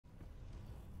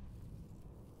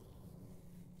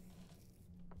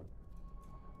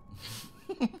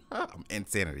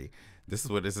Insanity. This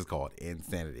is what this is called.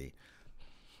 Insanity.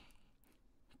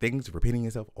 Things repeating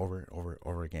itself over and over and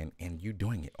over again, and you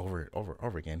doing it over and over and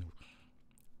over again.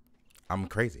 I'm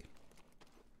crazy.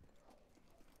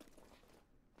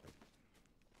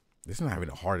 This is not even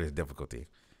the hardest difficulty.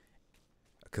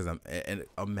 Cause and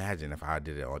imagine if I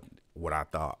did it on what I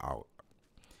thought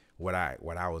what I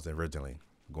was originally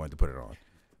going to put it on,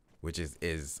 which is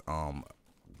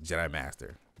Jedi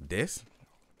Master. This,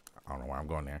 I don't know why I'm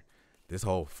going there. This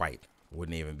whole fight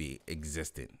wouldn't even be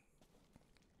existent.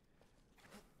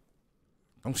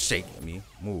 Don't shake me.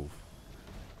 Move.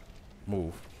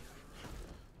 Move.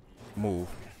 Move.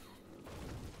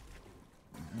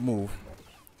 Move.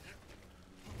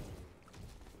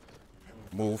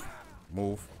 Move.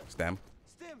 Move. Stem.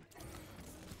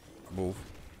 Move.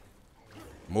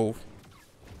 Move.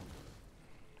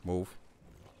 Move.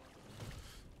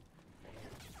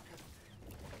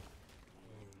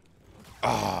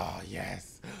 Oh,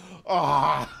 yes.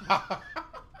 Oh.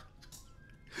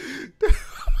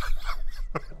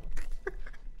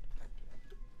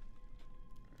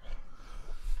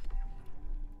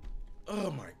 Oh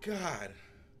my God.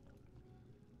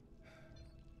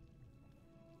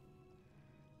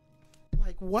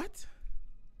 Like what?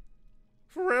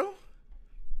 For real?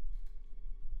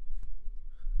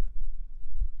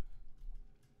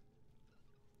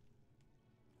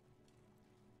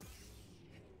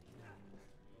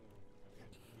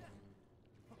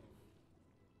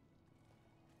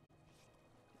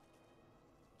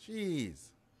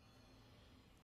 Jeez.